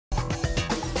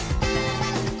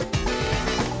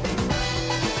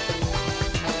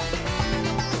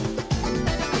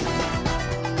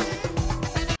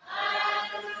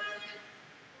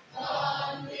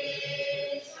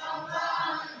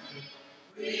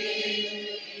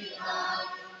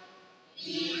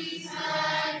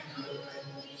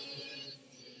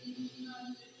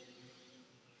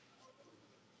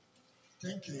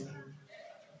Thank you.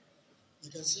 You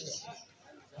can see that.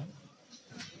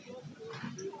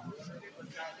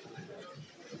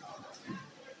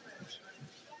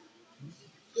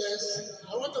 Yes,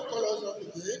 I want to call us up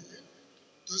again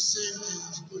to sing the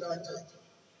school anthem.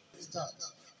 Start.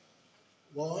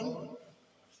 1,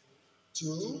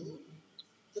 2,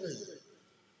 3.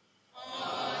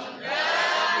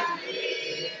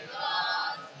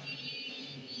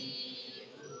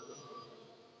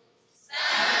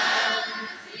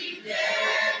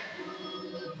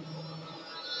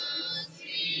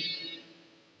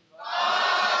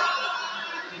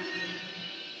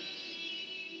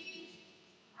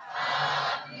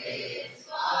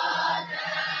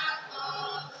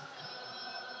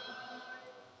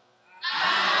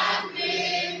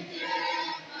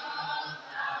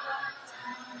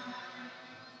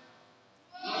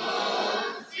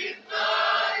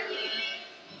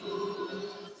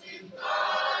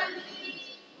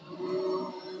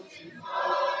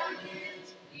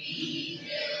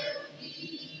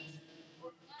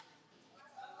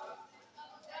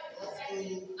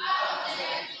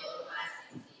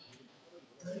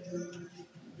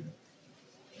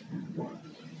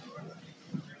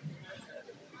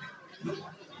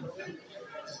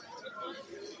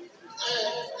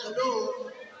 Hello,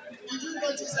 did you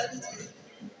notice anything?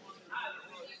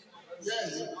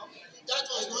 Yes, that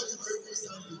was not the way we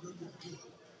sound the good people.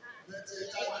 But it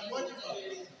has been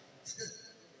modified.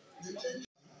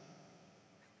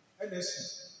 NSC,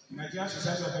 Nigerian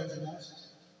Society of Engineers.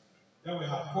 Then we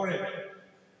have Corem.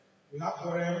 We have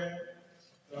Corem.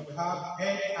 Then we have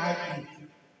NIE,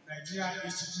 Nigerian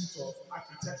Institute of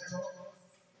Architecture.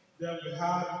 Then we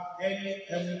have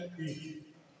NMA,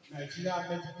 Nigerian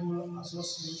Medical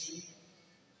Association.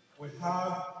 We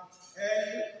have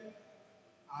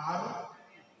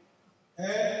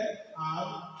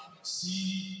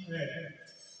NRCN.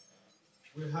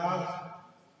 We have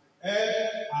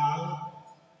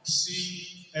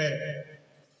NRCN,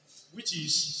 which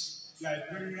is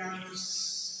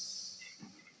Librarians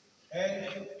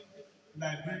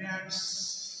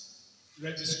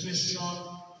Registration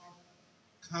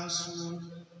Council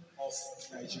of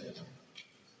Nigeria.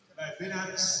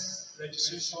 Librarians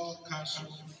Registration Council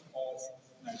of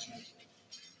Nigeria.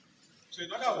 So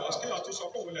in other words, kí ọ̀tún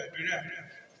sọ fún Liberia,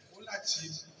 ó láti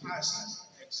pass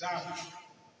exam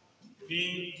ní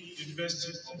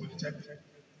University of Polytechnic.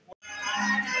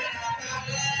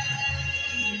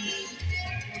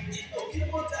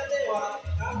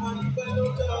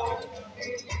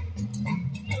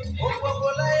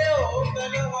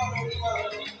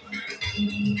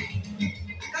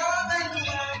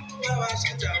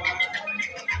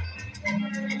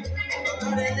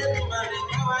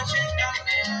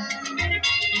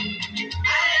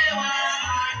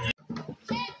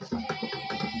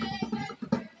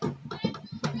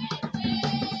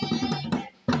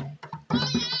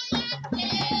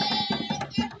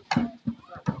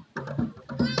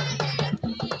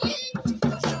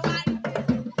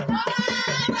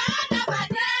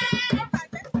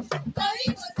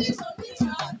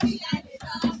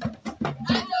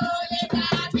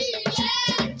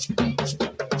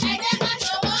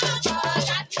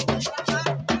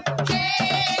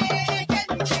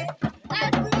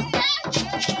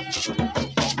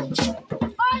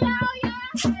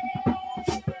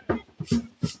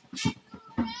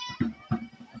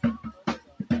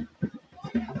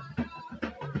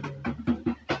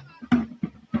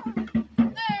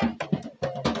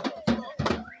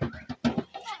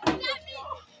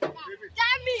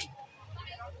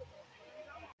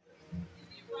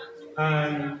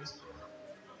 And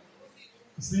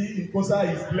see,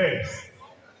 Ikosa is blessed.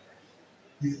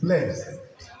 He's blessed.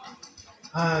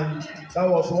 And that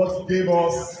was what gave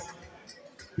us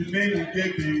the name we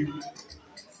gave the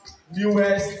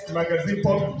newest magazine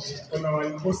published on our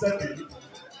Ikosa Day.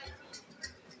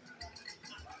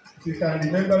 If you can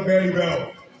remember very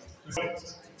well.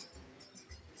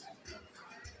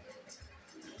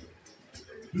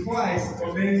 Before I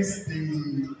commence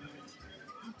the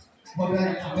further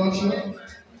introduction,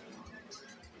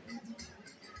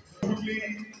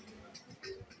 quickly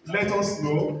let us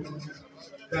know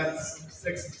that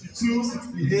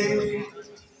 6268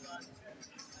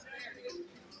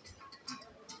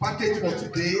 package for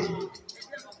today,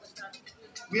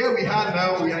 where we are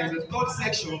now, we are in the third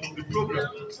section of the program.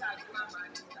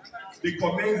 They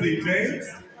commence the event,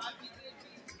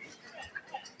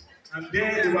 and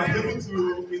then they were able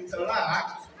to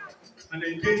interact and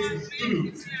engage with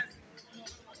students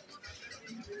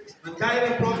and guide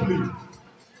them properly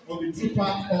on the two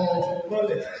parts of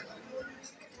knowledge.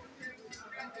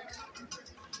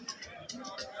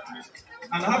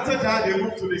 And after that, they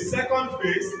move to the second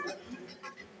phase.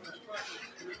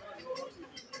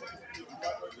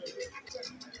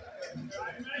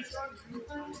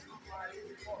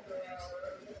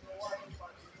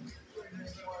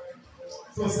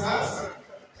 So, sirs,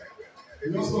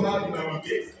 we also have in our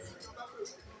midst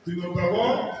the number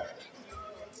one.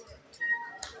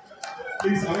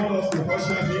 Please, I want us to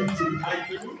usher him to the high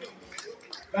table.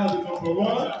 That's the number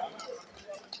one of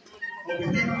the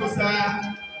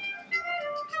Ijebu-Ode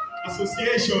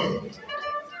Association.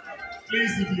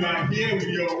 Please, if you are here with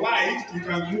your wife, you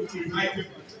can move to the high table.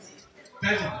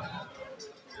 Thank you.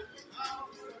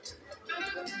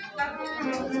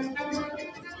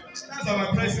 That's our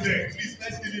president. Please,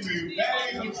 let's give him a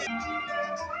very good.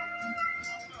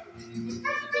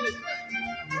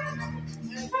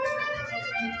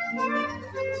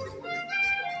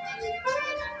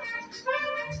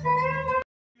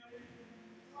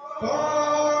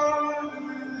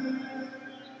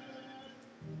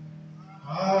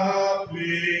 A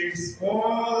place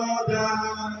for the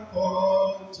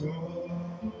altar,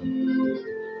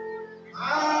 a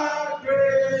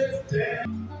great day.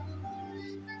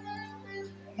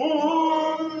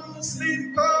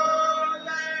 Muslim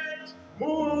college,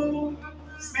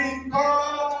 Muslim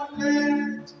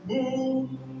college,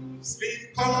 Muslim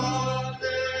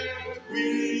college, we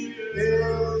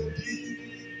will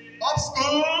be up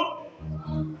school.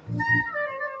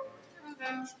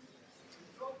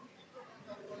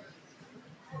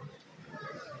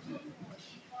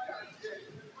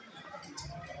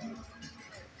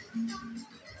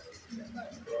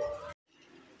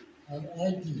 And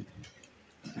ID.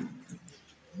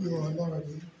 You are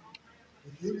already.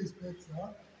 With due respect, sir,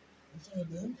 what's your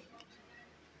name?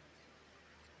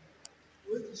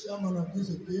 Who is the chairman of this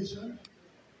occasion?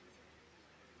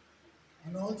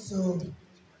 And also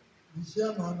the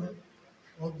chairman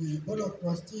of the Board of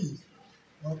Trustees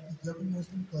of the Ijebu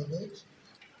Muslim College,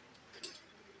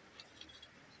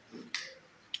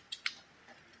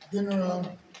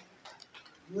 General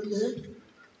Jubilee,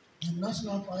 the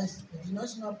national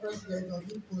president of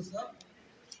IMPOSA,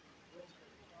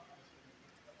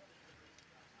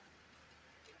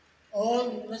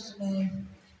 all national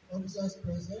officers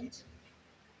present,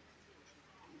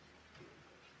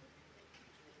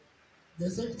 the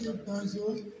Executive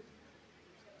Council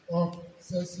of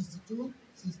Cell 62,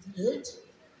 68,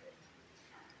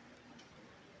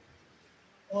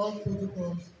 all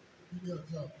protocols to be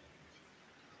observed.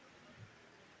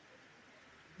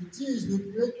 It is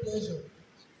with great pleasure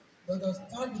that I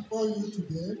stand before you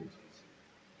today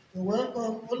to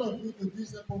welcome all of you to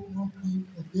this epoch-making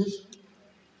occasion,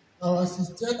 our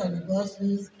 60th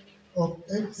anniversary of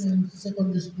Elkfield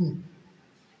Secondary School.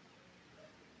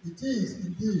 It is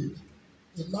indeed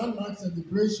a landmark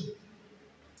celebration.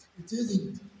 It is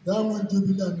the Diamond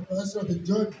Jubilee anniversary of a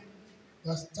journey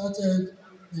that started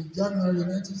in January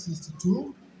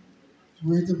 1962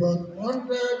 with about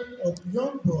 100 of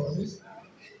young boys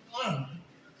and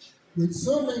with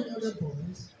so many other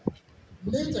boys,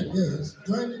 later girls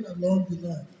joining along the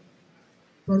line.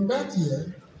 From that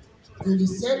year, they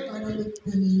decided finally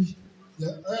finished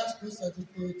their higher school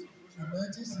certificate in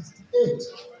 1968.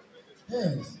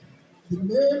 Hence, the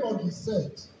name of the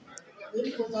set,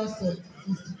 IMPOSA set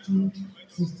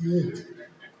 62-68.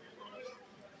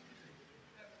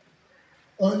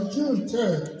 On June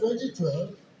 3rd,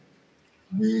 2012,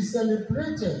 we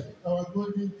celebrated our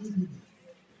Golden Jubilee.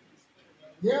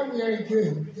 Here we are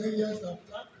again, 10 years after.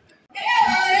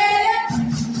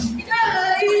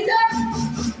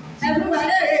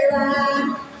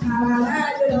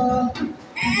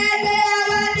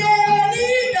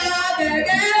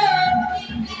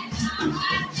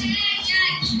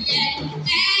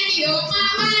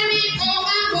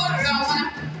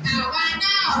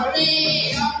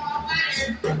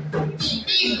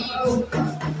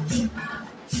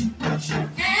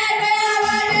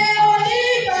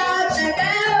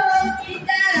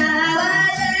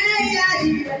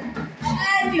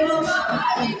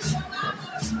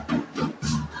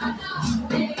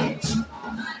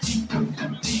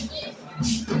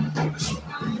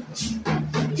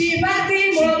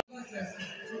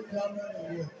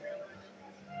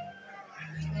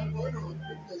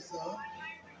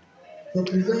 To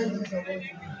present this award.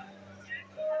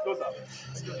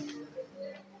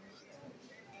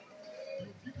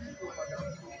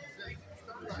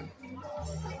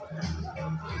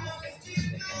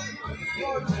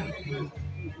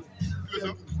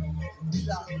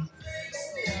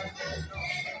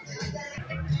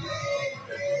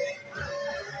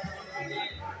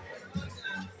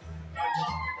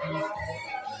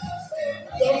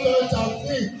 Dr.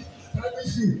 Taufik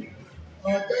Tabisu,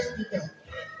 our guest speaker.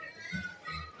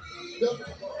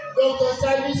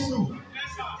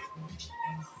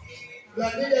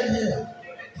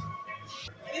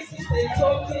 a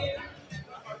token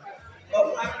of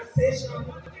appreciation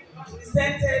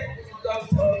presented to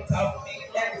Dr. Taufik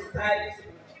Elisali,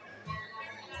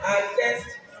 our guest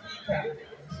speaker.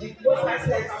 The most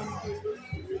assets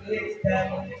late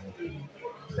Diamond.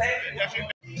 Thank you.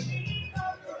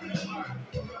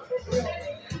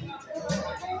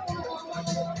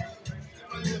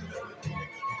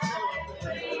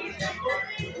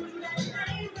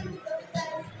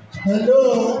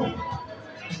 Hello.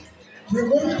 We're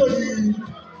moving to the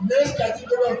next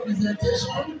category of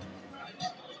presentation.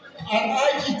 An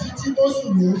IGTT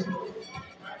Mosulo.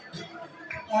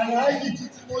 An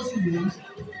IGTT Mosulo.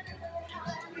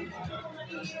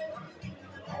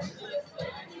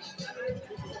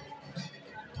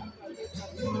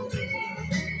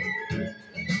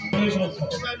 Congratulations, sir.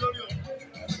 Congratulations.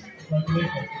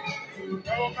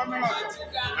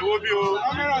 Ẹ wo bí o,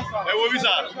 ẹ wo bí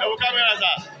sà, ẹ wo kámẹ́rà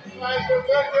sà,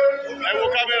 ẹ wo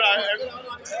kámẹ́rà.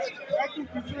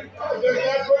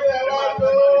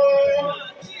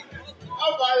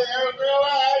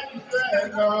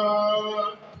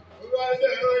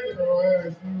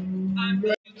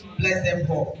 Bless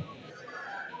them all.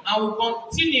 And will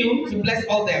continue to bless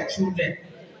all their children.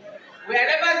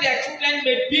 Wherever their children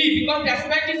may be, because they are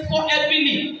spending so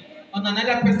heavily on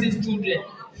another person's children,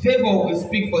 favor will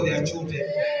speak for their children.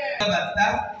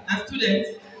 Staff and students,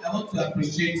 I want to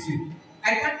appreciate you.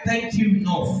 I can't thank you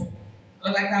enough.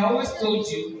 But like I always told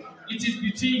you, it is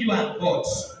between you and God.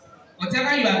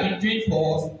 Whatever you have been doing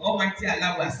for us, Almighty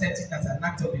Allah will accept it as an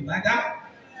act of ibadah,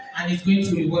 and is going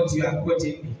to reward you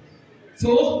accordingly.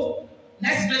 So,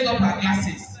 let's raise up our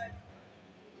glasses.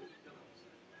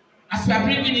 As we are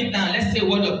bringing it down, let's say a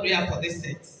word of prayer for this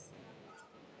set.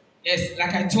 Yes,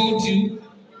 like I told you,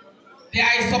 they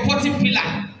are a supporting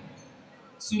pillar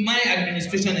to my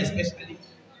administration especially.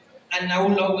 And I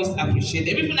will always appreciate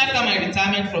them. Even after my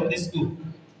retirement from this school,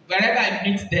 wherever I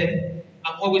meet them,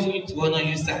 I'm always going to honor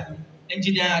you, sir.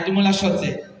 Engineer Ademola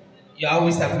Shote, you are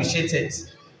always appreciated.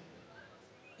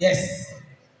 Yes.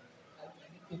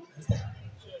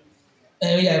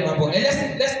 Yeah, my boy.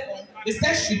 Let's the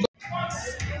set should go.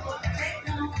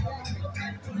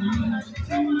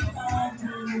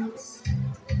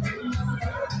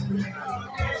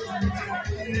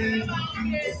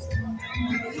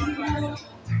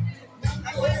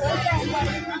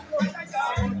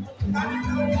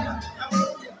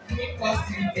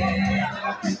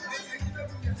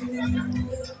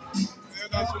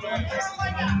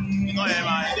 No, yeah,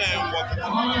 man, yeah, walking.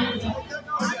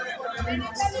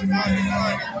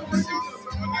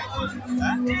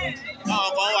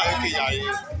 Báwọn kan wà lókè ìyá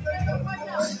yìí.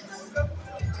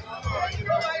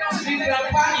 The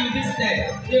grandpa in this set,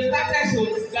 the started to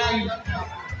die.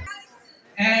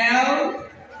 L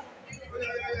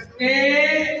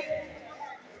A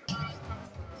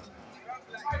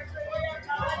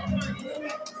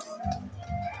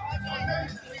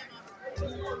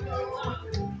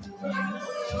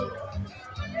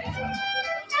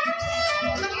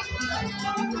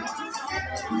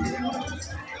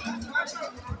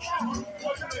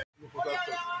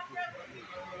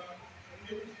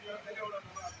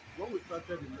When we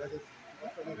started in legacy, I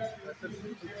said we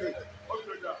need to take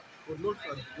for notes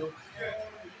and jokes,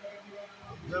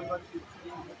 never keep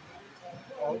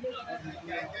all.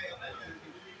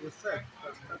 We said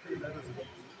that starting in legacy,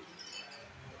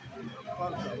 and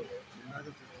found out in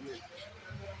legacy today,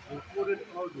 including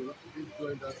all those who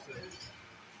joined us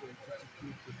from 52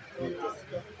 to 58.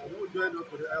 And who joined us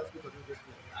for the high school certificate.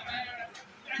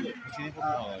 When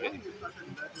we started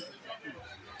in legacy,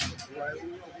 we were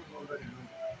already known.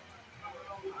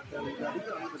 And then we are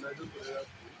looking at the Nigerian players.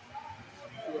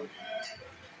 So,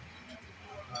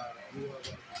 we were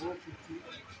 450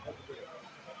 altogether.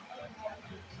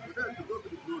 But then to go to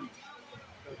the glory,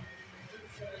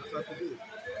 as of today,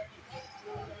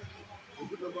 a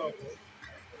good number of us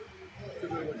still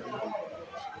very much alive.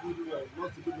 Even though we are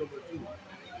not a good number two.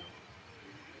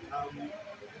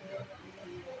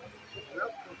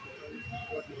 That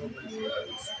what the government is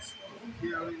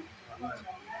hearing alive.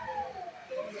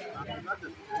 And that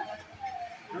is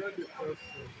during the course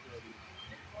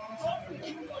of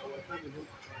our time in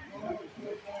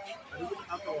and even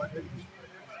after our exit,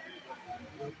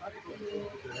 we were part of the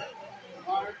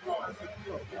as a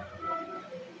club,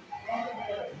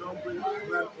 numbering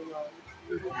well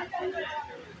over 50.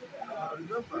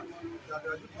 Remember that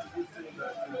there used to be this thing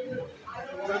that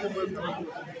 20 members are going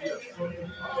to be here.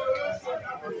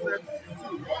 Or set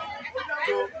team.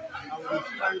 So I will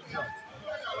try that.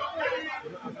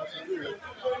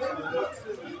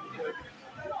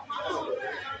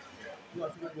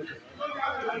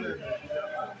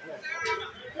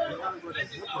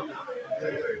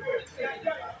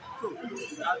 So, during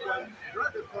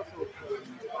the course of our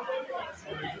existence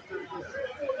here,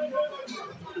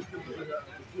 we came together as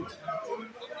a group.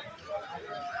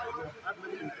 We have had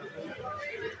many interventions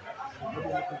in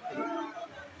many local colleges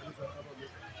and some other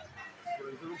locals. For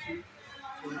example,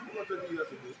 from over 20 years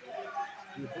ago,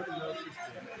 we brought in our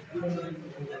system which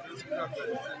was scrapped by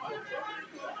the state government.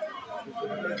 We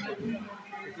organized for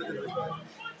the federal.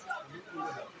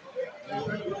 And not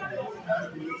only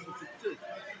that, we were able to resuscitate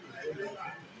the body.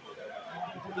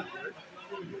 Is that correct?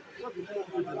 What we come up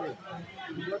with the name?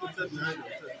 We got to set behind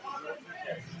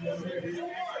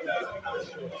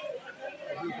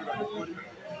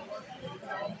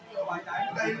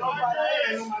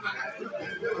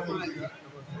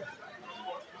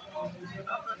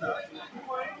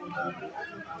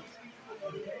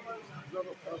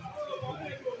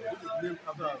which is named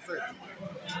after ourselves.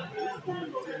 This is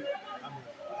women saying,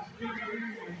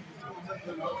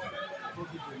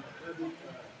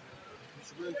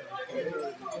 instrumental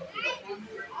for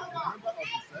member of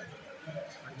the set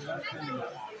and the last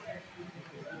animal.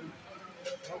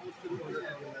 Almost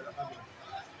 300,000 naira annually.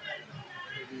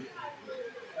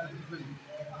 Everybody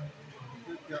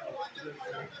take care of students who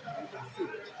are sick in the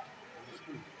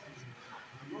school.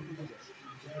 I'm not doing that.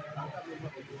 I'm not member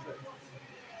of the set.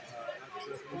 At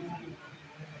responsibility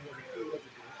for the 2 years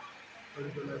ago for the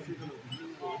organization of the new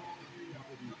role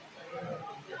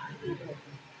into the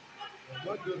company.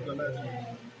 Not just the life,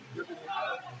 getting it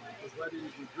out, providing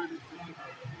it with really system.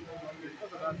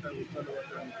 Because of that time, we started our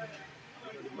time.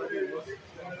 The money was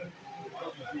how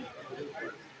to do at the low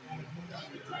price. Let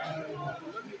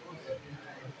me also,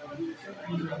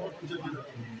 we are all project leaders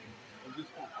of this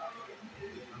school.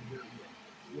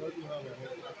 We also have a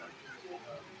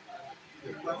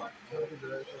class marketing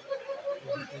director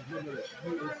of the conglomerate,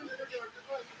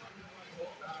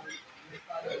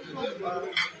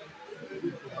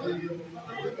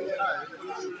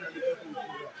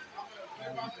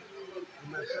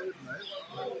 in my private life,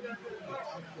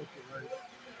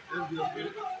 I'm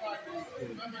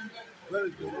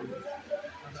very good with it.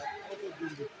 And I've also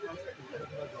been the first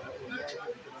international director of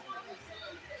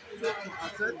so I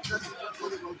said that is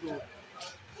actually not to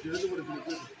the only one is in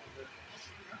the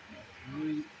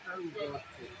we thank God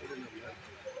for putting a life.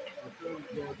 We thank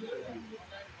God for the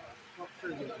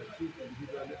success of the truth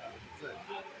individually and the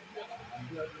and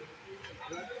that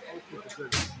also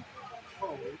presents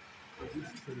how for this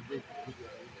celebration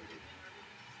individually.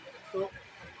 So,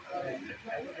 I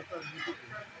want to thank you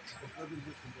for having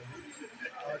this interview.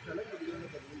 Our challenge at the end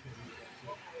of the interview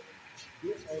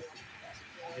is also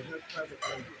the next type of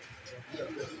language that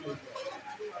we are going to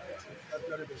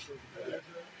actually the social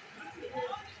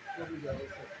probably are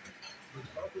also. But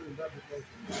also in that because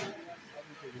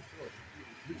having to resource,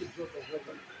 little drop of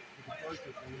water to the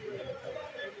country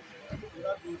and so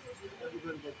that means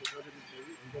everybody got to everybody to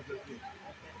you and God bless you.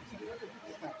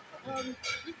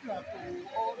 If you are to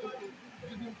all the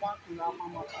giving back to your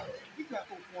mama, if you are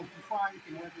to quantify it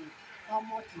in every, how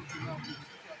much is the number?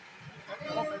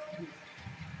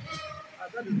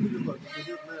 That is difficult to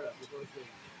give naira because it's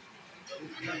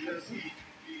started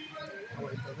our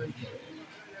intervention.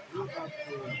 We have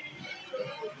to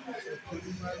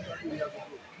 25 years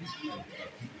ago.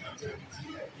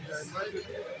 We are invited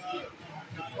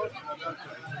the first at that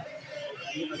time.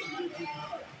 We activated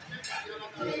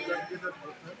the dedicated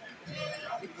process,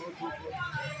 which also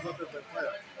got by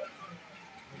fire.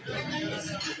 We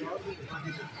also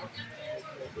invited the first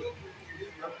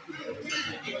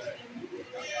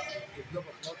the job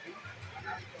of nothing,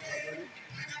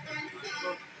 because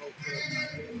of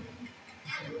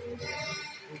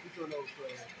position of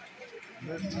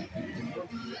mercy, because of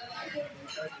the life and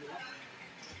the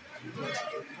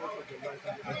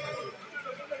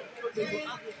so they will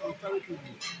ask us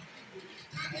comparatively.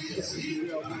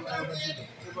 We are over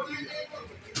the year.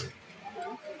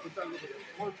 Total look at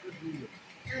 100 million.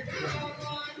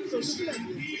 So she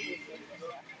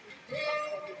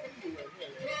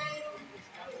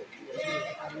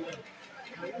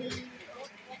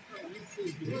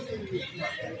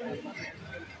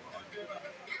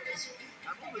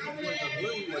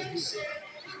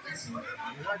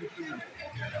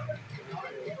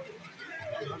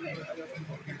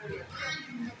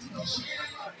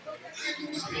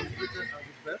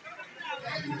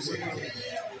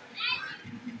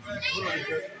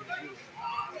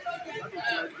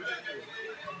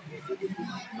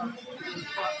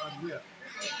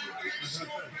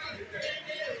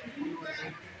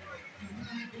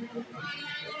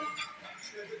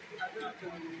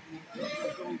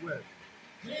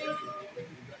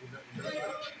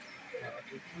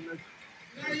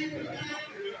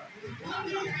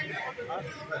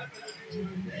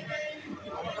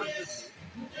like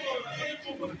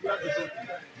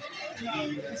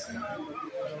That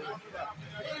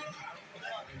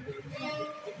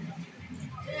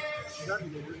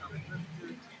is the way I'm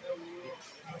affected.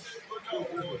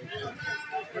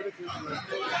 Very good.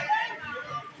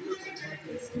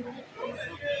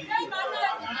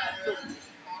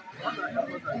 What I have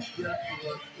what I share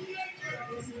towards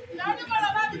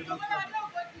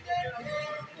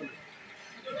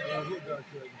I hope that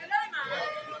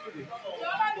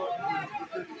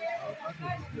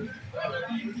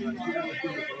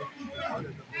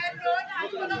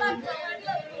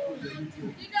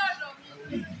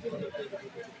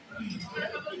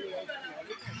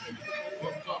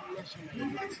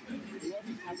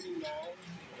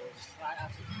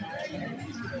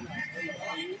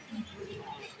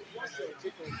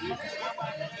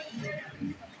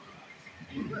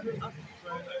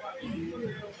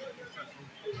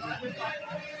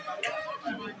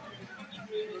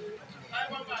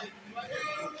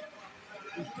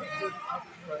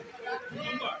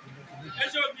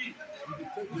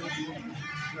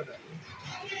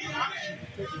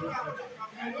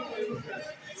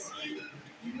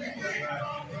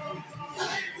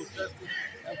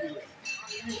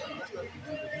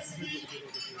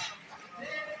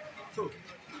so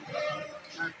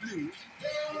I plead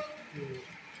to